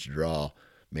 30-inch draw,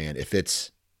 man,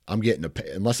 I'm getting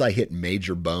unless I hit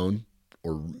major bone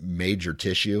or major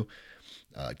tissue,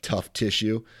 tough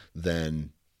tissue,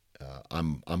 then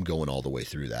I'm going all the way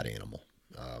through that animal.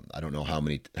 I don't know how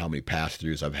many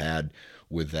pass-throughs I've had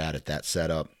with that at that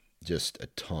setup, just a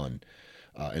ton.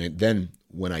 Then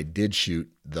when I did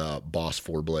shoot the Boss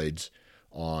 4 blades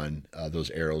on those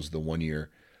arrows the one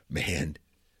year, man,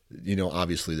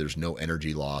 obviously there's no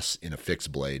energy loss in a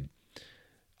fixed blade.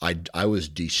 I was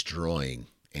destroying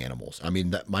animals. I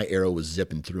mean, my arrow was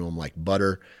zipping through them like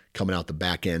butter, coming out the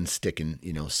back end, sticking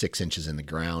 6 inches in the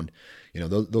ground.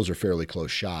 Those are fairly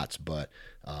close shots, but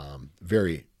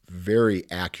very, very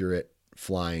accurate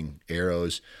flying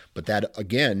arrows. But that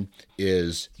again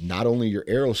is not only your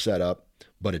arrow setup,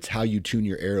 but it's how you tune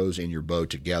your arrows and your bow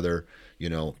together.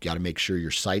 Got to make sure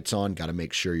your sight's on, got to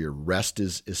make sure your rest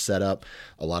is set up.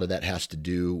 A lot of that has to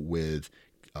do with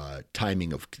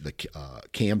timing of the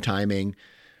cam timing.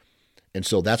 And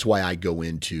so that's why I go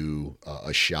into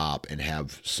a shop and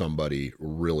have somebody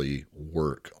really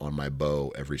work on my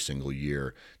bow every single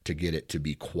year to get it to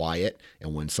be quiet.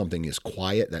 And when something is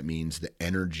quiet, that means the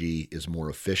energy is more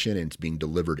efficient and it's being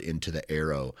delivered into the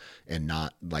arrow and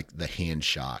not like the hand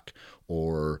shock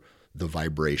or the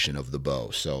vibration of the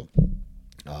bow. So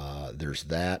there's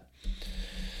that.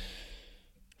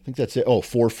 I think that's it. Oh,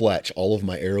 4-fletch. All of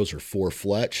my arrows are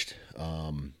 4-fletched.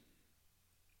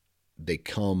 They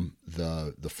come,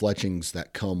 the fletchings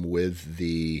that come with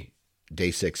the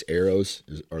Day 6 arrows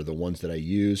are the ones that I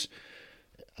use.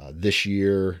 This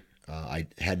year, I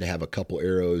had to have a couple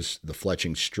arrows, the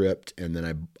fletching stripped, and then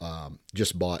I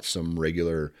just bought some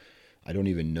regular, I don't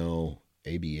even know,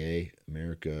 ABA,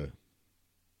 America's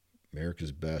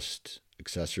Best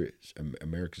Accessories,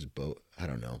 America's Bow, I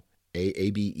don't know,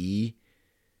 ABE,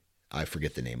 I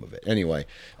forget the name of it. Anyway,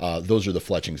 those are the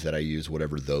fletchings that I use,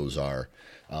 whatever those are,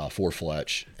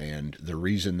 4-fletch. And the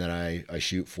reason that I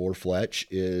shoot 4-fletch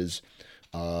is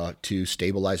to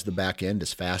stabilize the back end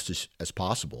as fast as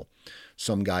possible.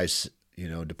 Some guys,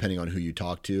 depending on who you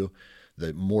talk to,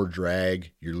 the more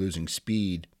drag, you're losing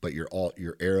speed, but your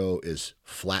arrow is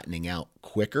flattening out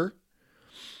quicker,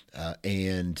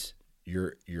 and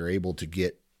you're able to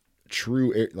get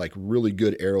true, like really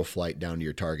good arrow flight down to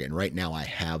your target. And right now I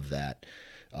have that.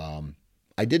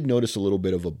 I did notice a little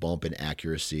bit of a bump in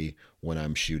accuracy when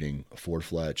I'm shooting a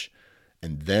 4-fletch.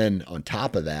 And then on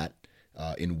top of that,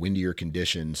 in windier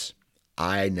conditions,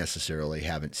 I necessarily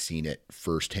haven't seen it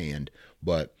firsthand,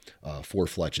 but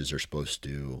 4-fletches are supposed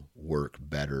to work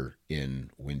better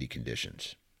in windy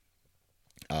conditions.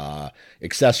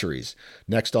 Accessories.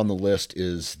 Next on the list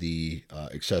is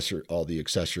all the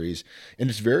accessories, and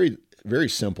it's very, very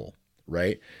simple,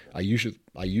 right? I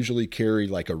usually carry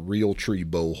like a Realtree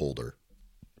bow holder,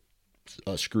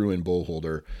 a screw-in bow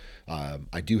holder.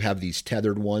 I do have these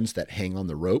tethered ones that hang on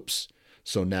the ropes,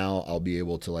 so now I'll be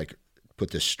able to like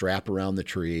put this strap around the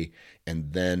tree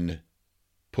and then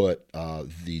put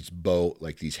these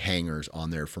hangers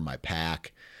on there for my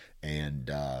pack and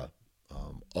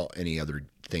any other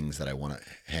things that I want to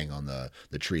hang on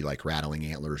the tree, like rattling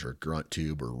antlers or grunt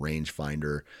tube or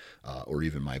rangefinder, or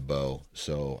even my bow.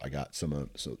 So I got some of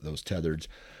those tethers.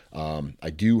 I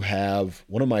do have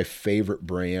one of my favorite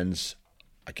brands.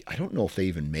 I don't know if they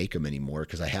even make them anymore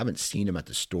because I haven't seen them at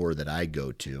the store that I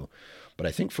go to. But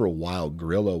I think for a while,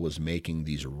 Grilla was making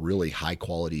these really high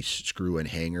quality screw-in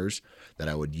hangers that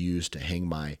I would use to hang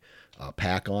my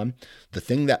pack on. The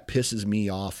thing that pisses me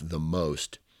off the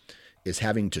most is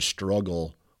having to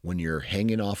struggle when you're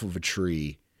hanging off of a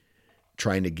tree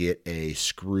trying to get a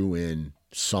screw in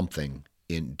something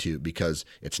into, because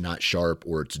it's not sharp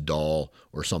or it's dull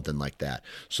or something like that.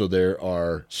 So there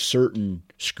are certain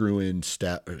screw-in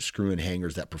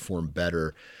hangers that perform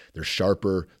better. They're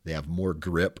sharper, they have more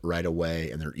grip right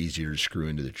away, and they're easier to screw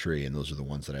into the tree, and those are the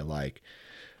ones that I like.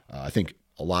 I think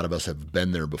a lot of us have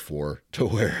been there before, to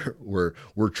where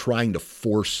we're trying to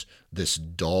force this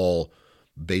dull,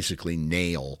 basically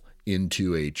nail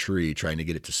into a tree, trying to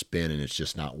get it to spin, and it's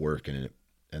just not working.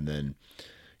 And then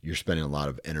you're spending a lot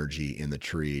of energy in the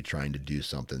tree trying to do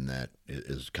something that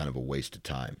is kind of a waste of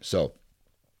time. So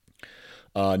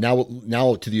now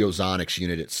to the Ozonics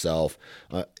unit itself.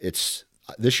 It's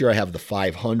this year I have the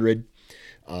 500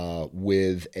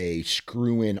 with a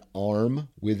screw-in arm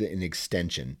with an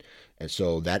extension. And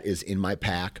so that is in my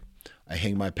pack. I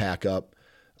hang my pack up.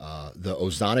 The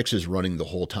Ozonics is running the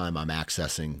whole time I'm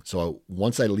accessing. So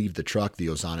once I leave the truck, the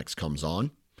Ozonics comes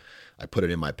on. I put it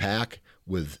in my pack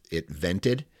with it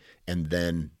vented, and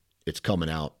then it's coming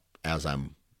out as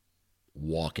I'm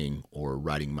walking or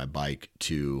riding my bike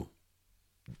to,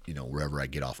 wherever I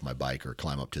get off my bike or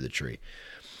climb up to the tree.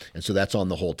 And so that's on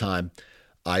the whole time.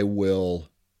 I will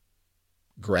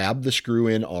grab the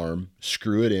screw-in arm,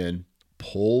 screw it in,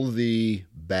 pull the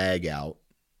bag out,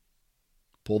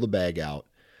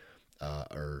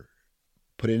 or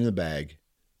put it in the bag,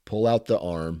 pull out the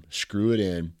arm, screw it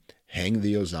in, hang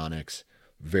the Ozonics.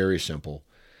 Very simple.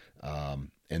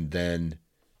 And then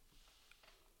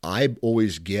I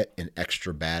always get an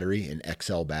extra battery, an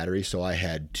XL battery. So I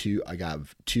got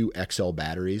two XL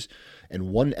batteries, and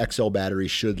one XL battery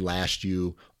should last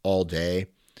you all day,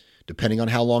 depending on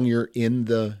how long you're in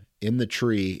the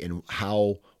tree and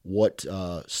what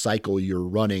cycle you're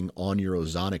running on your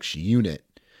Ozonics unit.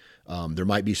 There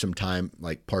might be some time,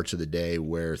 like parts of the day,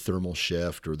 where thermal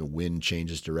shift or the wind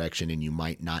changes direction and you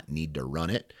might not need to run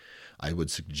it. I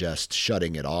would suggest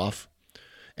shutting it off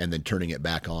and then turning it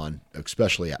back on,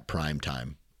 especially at prime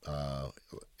time.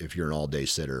 If you're an all-day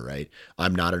sitter, right?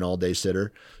 I'm not an all-day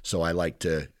sitter, so I like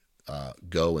to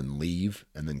go and leave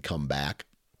and then come back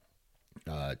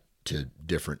to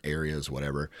different areas,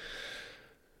 whatever.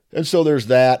 And so there's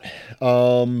that.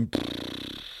 And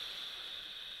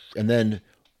then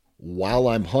while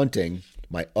I'm hunting,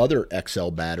 my other XL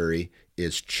battery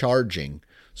is charging,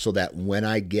 so that when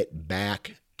I get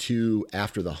back to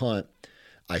after the hunt,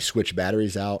 I switch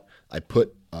batteries out. I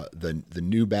put the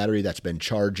new battery that's been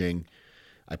charging,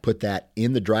 I put that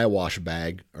in the dry wash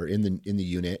bag, or in the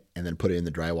unit, and then put it in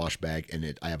the dry wash bag,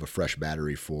 and I have a fresh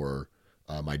battery for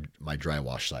my dry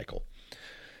wash cycle.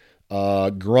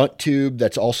 Grunt tube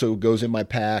that's also goes in my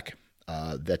pack.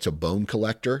 That's a bone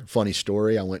collector. Funny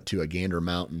story, I went to a Gander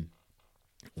Mountain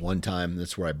one time.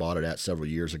 That's where I bought it at several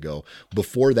years ago.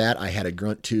 Before that, I had a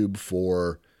grunt tube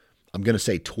for, I'm going to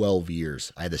say 12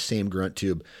 years. I had the same grunt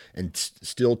tube, and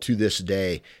still to this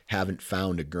day haven't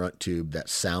found a grunt tube that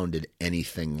sounded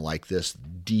anything like this.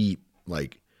 Deep,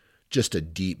 like just a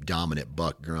deep dominant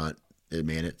buck grunt.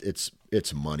 Man, it's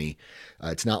money.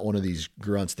 It's not one of these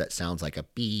grunts that sounds like a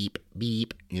beep,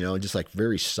 beep, just like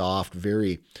very soft,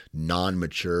 very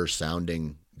non-mature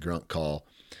sounding grunt call.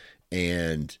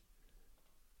 And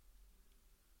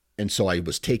so I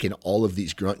was taking all of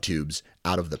these grunt tubes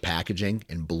out of the packaging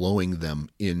and blowing them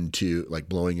and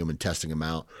testing them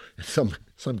out.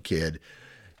 Some kid,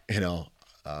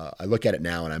 I look at it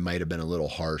now and I might have been a little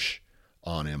harsh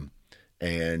on him.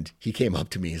 And he came up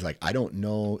to me. He's like, I don't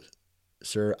know,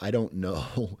 sir, I don't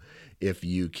know if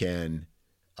you can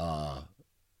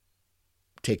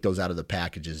take those out of the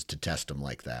packages to test them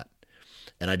like that.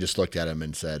 And I just looked at him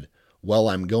and said, well,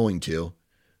 I'm going to.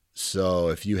 So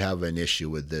if you have an issue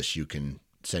with this, you can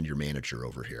send your manager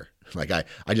over here. Like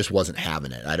I just wasn't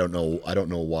having it. I don't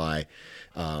know why.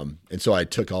 And so I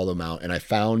took all them out, and I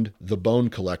found the bone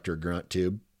collector grunt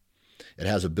tube. It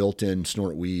has a built-in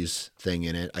snort wheeze thing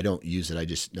in it. I don't use it. I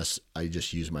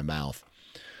just use my mouth.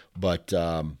 But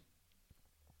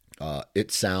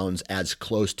it sounds as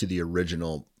close to the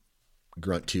original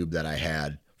grunt tube that I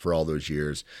had for all those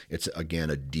years. It's, again,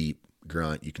 a deep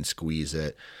grunt. You can squeeze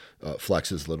it,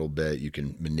 flexes a little bit. You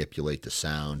can manipulate the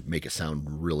sound, make it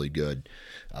sound really good.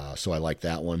 So I like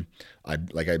that one.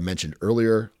 Like I mentioned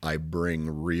earlier, I bring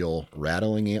real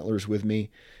rattling antlers with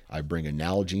me. I bring a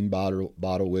Nalgene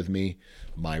bottle with me.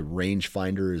 My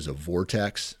rangefinder is a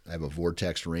Vortex. I have a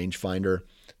Vortex rangefinder.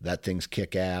 That thing's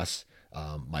kick-ass.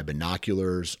 My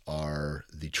binoculars are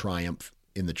the Triumph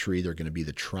in the tree. They're going to be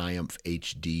the Triumph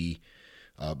HD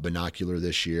binocular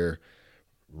this year.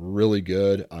 Really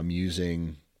good. I'm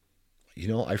using,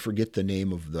 I forget the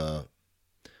name of the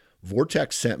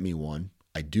Vortex sent me one.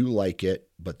 I do like it,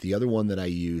 but the other one that I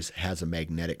use has a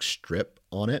magnetic strip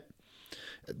on it,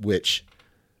 which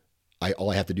all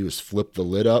I have to do is flip the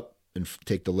lid up and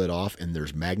take the lid off, and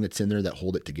there's magnets in there that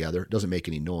hold it together. It doesn't make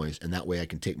any noise, and that way I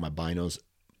can take my binos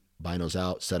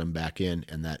out, set them back in,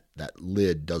 and that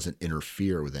lid doesn't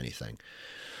interfere with anything.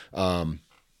 God,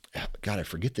 I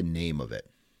forget the name of it.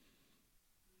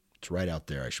 It's right out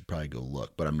there. I should probably go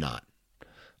look, but I'm not.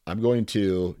 I'm going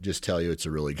to just tell you it's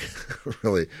a really,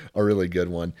 really good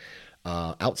one.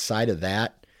 Outside of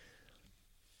that,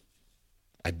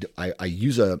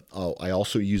 I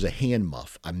also use a hand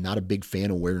muff. I'm not a big fan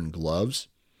of wearing gloves,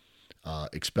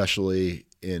 especially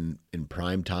in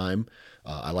prime time.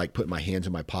 I like putting my hands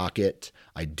in my pocket.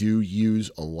 I do use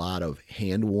a lot of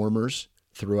hand warmers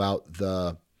throughout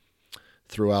the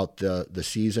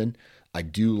season. I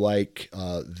do like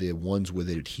the ones with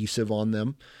adhesive on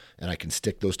them, and I can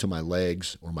stick those to my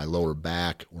legs or my lower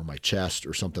back or my chest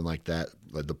or something like that.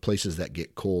 The places that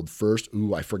get cold first.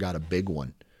 Ooh, I forgot a big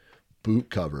one. Boot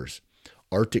covers.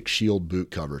 Arctic Shield boot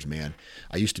covers, man.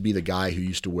 I used to be the guy who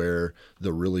used to wear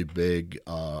the really big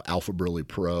Alpha Burley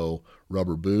Pro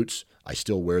rubber boots. I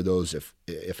still wear those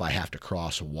if I have to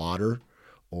cross water,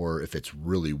 or if it's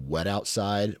really wet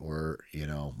outside or,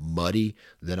 muddy,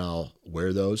 then I'll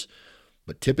wear those.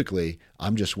 But typically,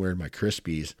 I'm just wearing my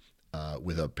Crispies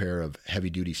with a pair of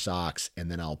heavy-duty socks, and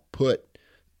then I'll put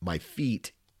my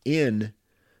feet in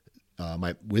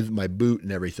with my boot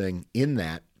and everything in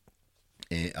that,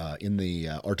 in the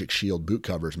Arctic Shield boot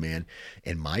covers, man.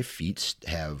 And my feet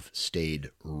have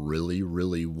stayed really,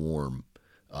 really warm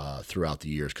throughout the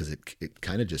years, because it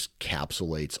kind of just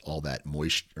encapsulates all that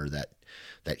moisture, or that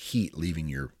heat leaving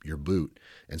your boot.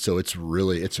 And so it's a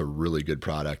really good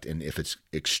product. And if it's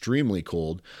extremely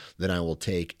cold, then I will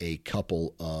take a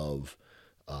couple of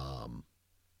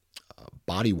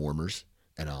body warmers,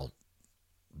 and I'll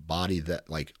body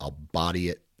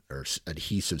it or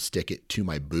adhesive stick it to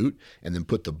my boot, and then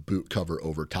put the boot cover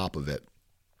over top of it.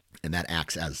 And that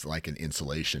acts as like an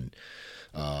insulation,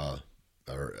 or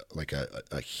like a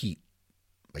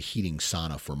heating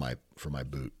sauna for my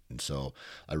boot. And so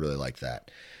I really like that.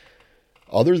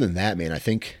 Other than that, man, I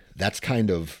think that's kind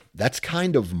of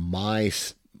my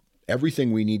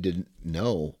everything we need to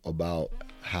know about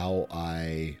how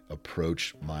I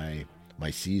approach my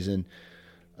season.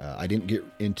 I didn't get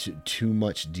into too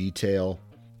much detail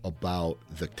about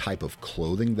the type of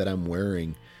clothing that I'm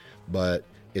wearing, but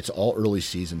it's all early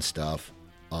season stuff,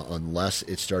 unless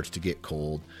it starts to get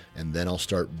cold, and then I'll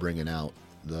start bringing out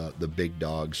the big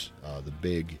dogs, the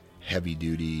big heavy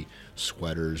duty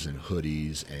sweaters and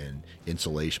hoodies and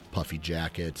insulation puffy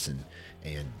jackets and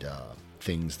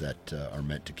things that are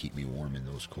meant to keep me warm in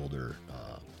those colder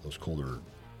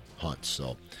hunts.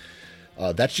 So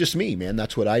that's just me, man.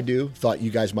 That's what I do. Thought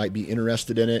you guys might be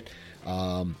interested in it.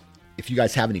 If you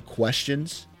guys have any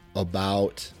questions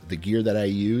about the gear that I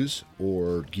use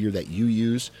or gear that you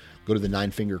use, go to the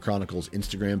Nine Finger Chronicles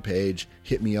Instagram page,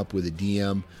 hit me up with a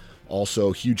DM.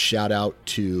 Also, huge shout out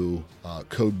to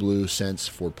Code Blue Sense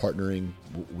for partnering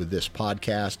with this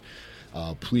podcast.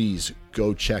 Please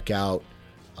go check out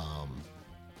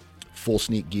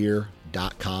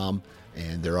fullsneakgear.com,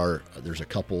 and there's a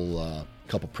couple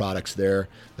products there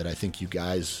that I think you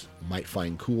guys might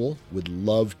find cool. Would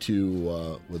love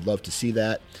to see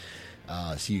that.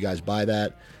 See you guys buy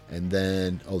that. And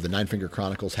then the Nine Finger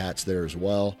Chronicles hat's there as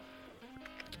well.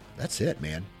 That's it,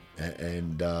 man.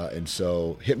 And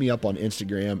so hit me up on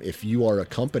Instagram. If you are a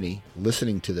company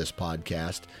listening to this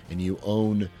podcast and you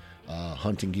own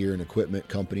hunting gear and equipment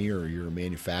company, or you're a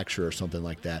manufacturer or something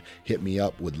like that, hit me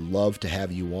up. Would love to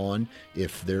have you on.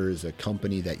 If there is a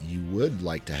company that you would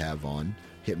like to have on,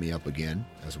 hit me up again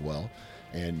as well.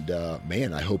 And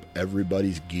man, I hope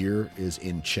everybody's gear is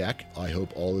in check. I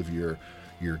hope all of your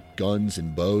guns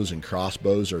and bows and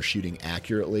crossbows are shooting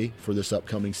accurately for this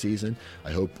upcoming season.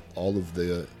 I hope all of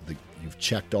you've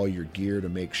checked all your gear to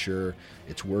make sure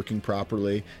it's working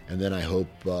properly. And then I hope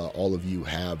all of you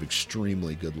have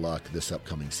extremely good luck this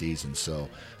upcoming season. So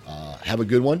have a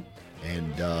good one,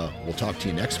 and we'll talk to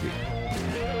you next week.